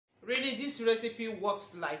Really, this recipe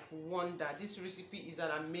works like wonder. This recipe is an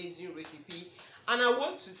amazing recipe, and I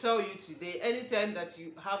want to tell you today, anytime that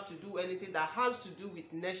you have to do anything that has to do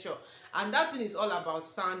with nature, and that thing is all about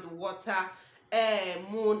sand, water, air,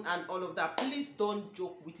 moon, and all of that, please don't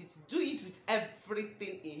joke with it. Do it with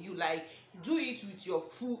everything in you. Like, do it with your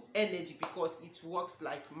full energy, because it works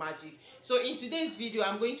like magic. So in today's video,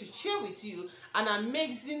 I'm going to share with you an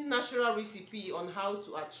amazing natural recipe on how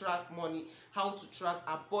to attract money, how to attract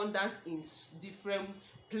abundance in different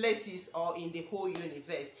places or in the whole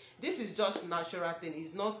universe. This is just natural thing.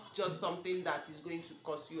 It's not just something that is going to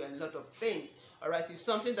cost you a lot of things. All right, it's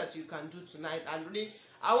something that you can do tonight, and really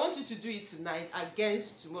I want you to do it tonight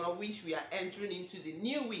against tomorrow, which we are entering into the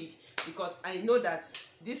new week, because I know that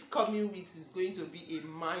this coming week is going to be a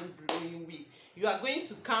mind-blowing week. You are going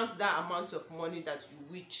to count that amount of money that you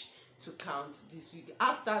wish to count this week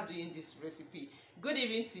after doing this recipe. Good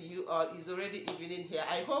evening to you all. It's already evening here.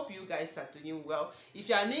 I hope you guys are doing well. If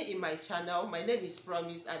you are new in my channel, my name is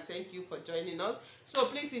Promise, and thank you for joining us. So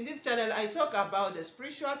please, in this channel I talk about the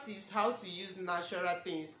spiritual tips, how to use natural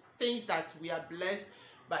things that we are blessed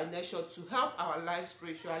by nature to help our life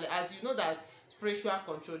spiritually, as you know that spiritual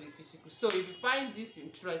control the physical. So if you find this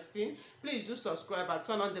interesting, please do subscribe and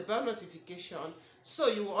turn on the bell notification, so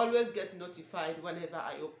you will always get notified whenever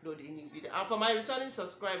I upload a new video. And for my returning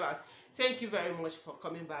subscribers, thank you very much for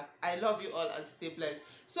coming back. I love you all, and stay blessed.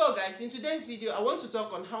 So guys, in today's video I want to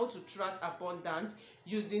talk on how to attract abundance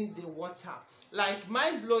using the water. Like,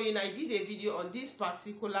 mind-blowing, I did a video on this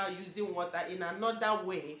particular using water in another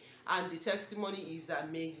way, and the testimony is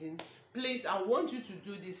amazing. Please, I want you to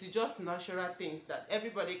do this. It's just natural things that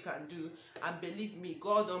everybody can do, and believe me,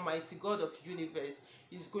 God Almighty, God of universe,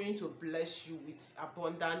 is going to bless you with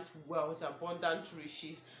abundant wealth, abundant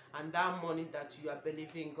riches, and that money that you are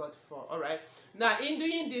believing God for. All right, now in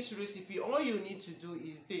doing this recipe, all you need to do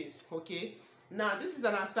is this. Okay, now this is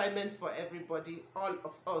an assignment for everybody, all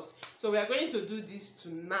of us. So we are going to do this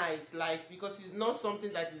tonight, like, because it's not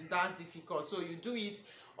something that is that difficult. So you do it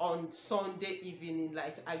on Sunday evening,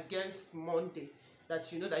 like against Monday,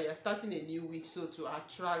 that you know that you're starting a new week, so to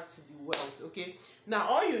attract the wealth. Okay, now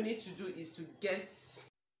all you need to do is to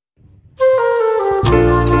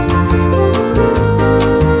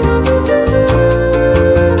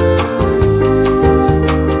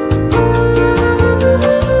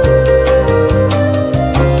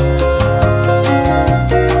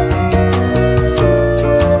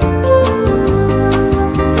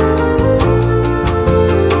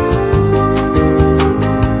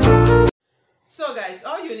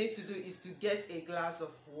get a glass of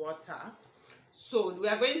water. So we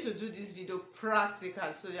are going to do this video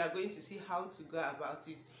practical, so you are going to see how to go about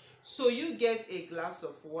it. So you get a glass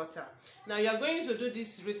of water. Now you are going to do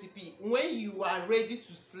this recipe when you are ready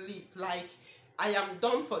to sleep. Like, I am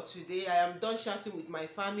done for today, I am done chatting with my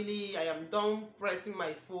family, I am done pressing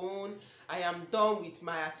my phone, I am done with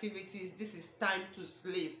my activities, this is time to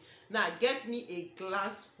sleep. Now get me a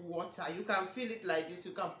glass of water. You can fill it like this,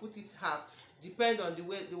 you can put it half, depend on the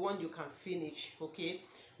one you can finish. Okay,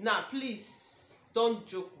 now please don't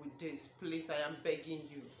joke with this. Please, I am begging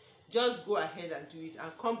you, just go ahead and do it,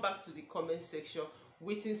 and come back to the comment section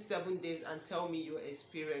within 7 days and tell me your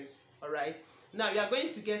experience. All right, now you are going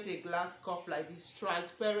to get a glass cup like this,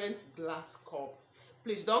 transparent glass cup.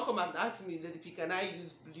 Please don't come and ask me, Lady P, can I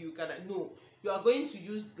use blue? Can I? No, you are going to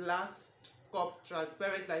use glass cup,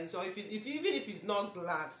 transparent like this. Or even if it's not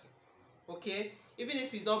glass, okay, even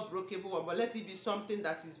if it's not breakable one, but let it be something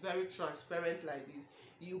that is very transparent like this.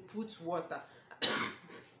 You put water.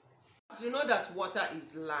 You know that water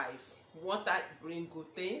is life. Water brings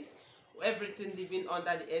good things. Everything living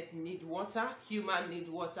under the earth need water. Human need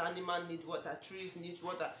water, animal need water, trees need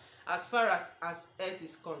water. As far as earth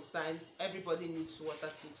is concerned, everybody needs water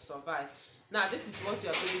to survive. Now this is what you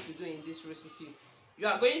are going to do in this recipe. You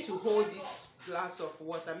are going to hold this glass of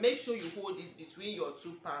water. Make sure you hold it between your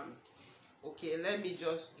two palms. Okay, let me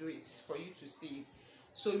just do it for you to see it.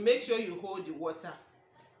 So make sure you hold the water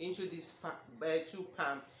into this two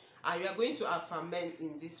palms, and you are going to ferment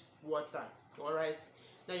in this water. All right,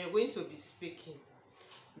 now you're going to be speaking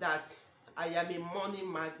that I am a money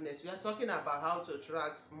magnet. We are talking about how to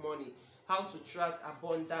attract money, how to attract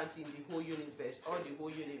abundance in the whole universe, or the whole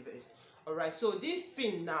universe. All right, so this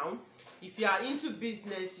thing now, if you are into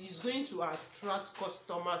business, is going to attract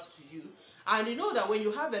customers to you. And you know that when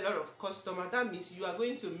you have a lot of customers, that means you are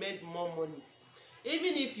going to make more money.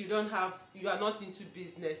 Even if you don't have, you are not into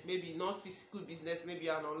business, maybe not physical business, maybe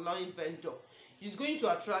you are an online vendor, it's going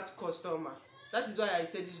to attract customer. That is why I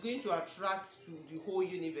said it's going to attract to the whole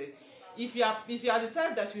universe. If you are the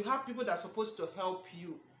type that you have people that are supposed to help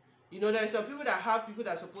you, You know, there are some people that have people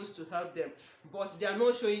that are supposed to help them, but they are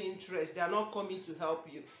not showing interest. They are not coming to help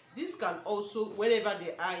you. This can also, whenever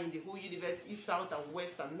they are in the whole universe, east, south, and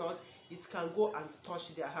west, and north, it can go and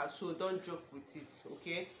touch their heart. So don't joke with it,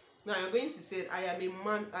 okay? Now you're going to say, I am a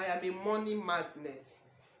money magnet.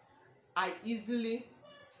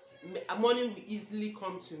 Money will easily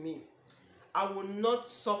come to me. I will not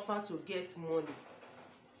suffer to get money.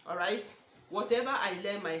 All right? Whatever I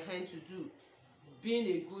lay my hand to do, being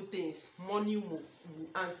a good things, money will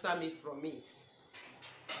answer me from it.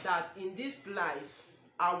 That in this life,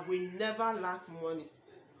 I will never lack money.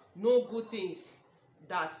 No good things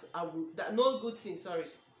that no good things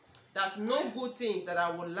that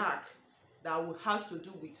I will lack that will has to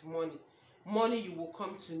do with money. Money, you will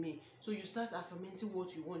come to me. So you start affirming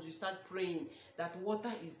what you want. You start praying that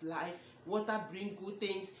water is life. Water bring good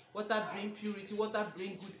things. Water bring purity. Water bring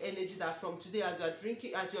good energy. That from today, as you are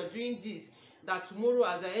drinking, as you are doing this, that tomorrow,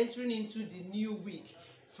 as you are entering into the new week,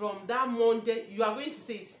 from that Monday, you are going to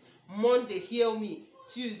say it. Monday, heal me.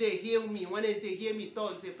 Tuesday, heal me. Wednesday, heal me.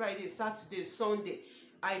 Thursday, Friday, Saturday, Sunday,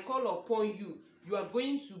 I call upon you. You are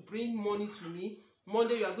going to bring money to me.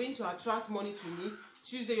 Monday, you are going to attract money to me.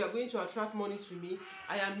 Tuesday, you are going to attract money to me.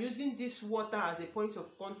 I am using this water as a point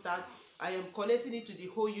of contact. I am connecting it to the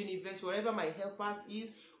whole universe, wherever my helpers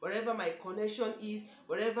is, wherever my connection is,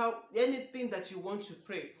 wherever, anything that you want to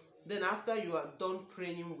pray. Then after you are done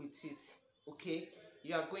praying with it, okay,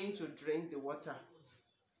 you are going to drink the water.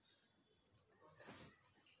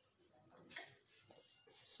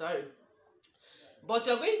 Sorry. But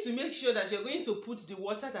you're going to make sure that you're going to put the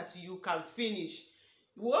water that you can finish.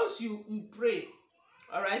 Once you pray,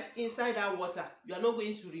 all right, inside that water, you are not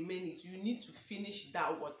going to remain it. You need to finish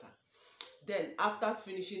that water. Then after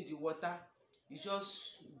finishing the water, you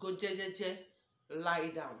just go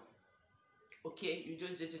lie down. Okay, you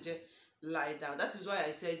just lie down. That is why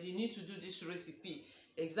I said you need to do this recipe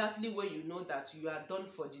exactly when you know that you are done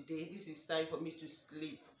for the day. This is time for me to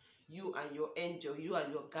sleep. You and your angel, you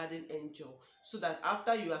and your guardian angel, so that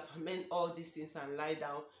after you have meant all these things and lie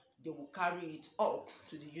down, they will carry it up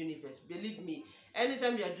to the universe. Believe me,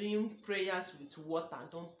 anytime you are doing prayers with water,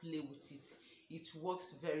 don't play with it. It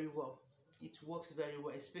works very well. It works very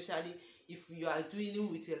well, especially if you are doing it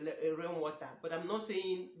with a rainwater. But I'm not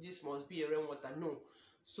saying this must be a rainwater, no.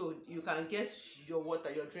 So you can get your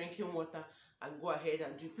water, your drinking water, and go ahead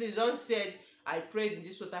and do. Please don't say, I prayed in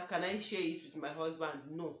this water, can I share it with my husband?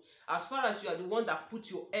 No. As far as you are the one that put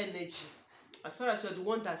your energy, as far as you are the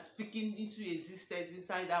one that's speaking into existence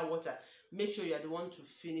inside that water, make sure you are the one to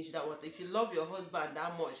finish that water. If you love your husband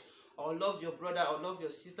that much, or love your brother, or love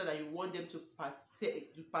your sister, that you want them to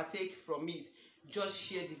partake from it, just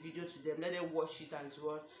share the video to them. Let them watch it as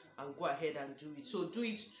well, and go ahead and do it. So do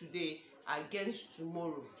it today against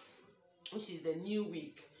tomorrow, which is the new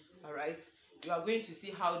week. All right, you are going to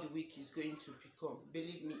see how the week is going to become.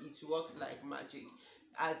 Believe me, it works like magic.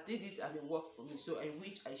 I did it and it worked for me, so I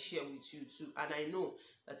wish I share with you too, and I know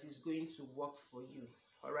that it's going to work for you.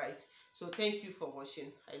 All right, so thank you for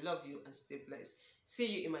watching. I love you and stay blessed.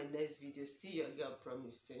 See you in my next video. Still your girl,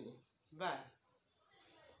 Promise Seni. Bye.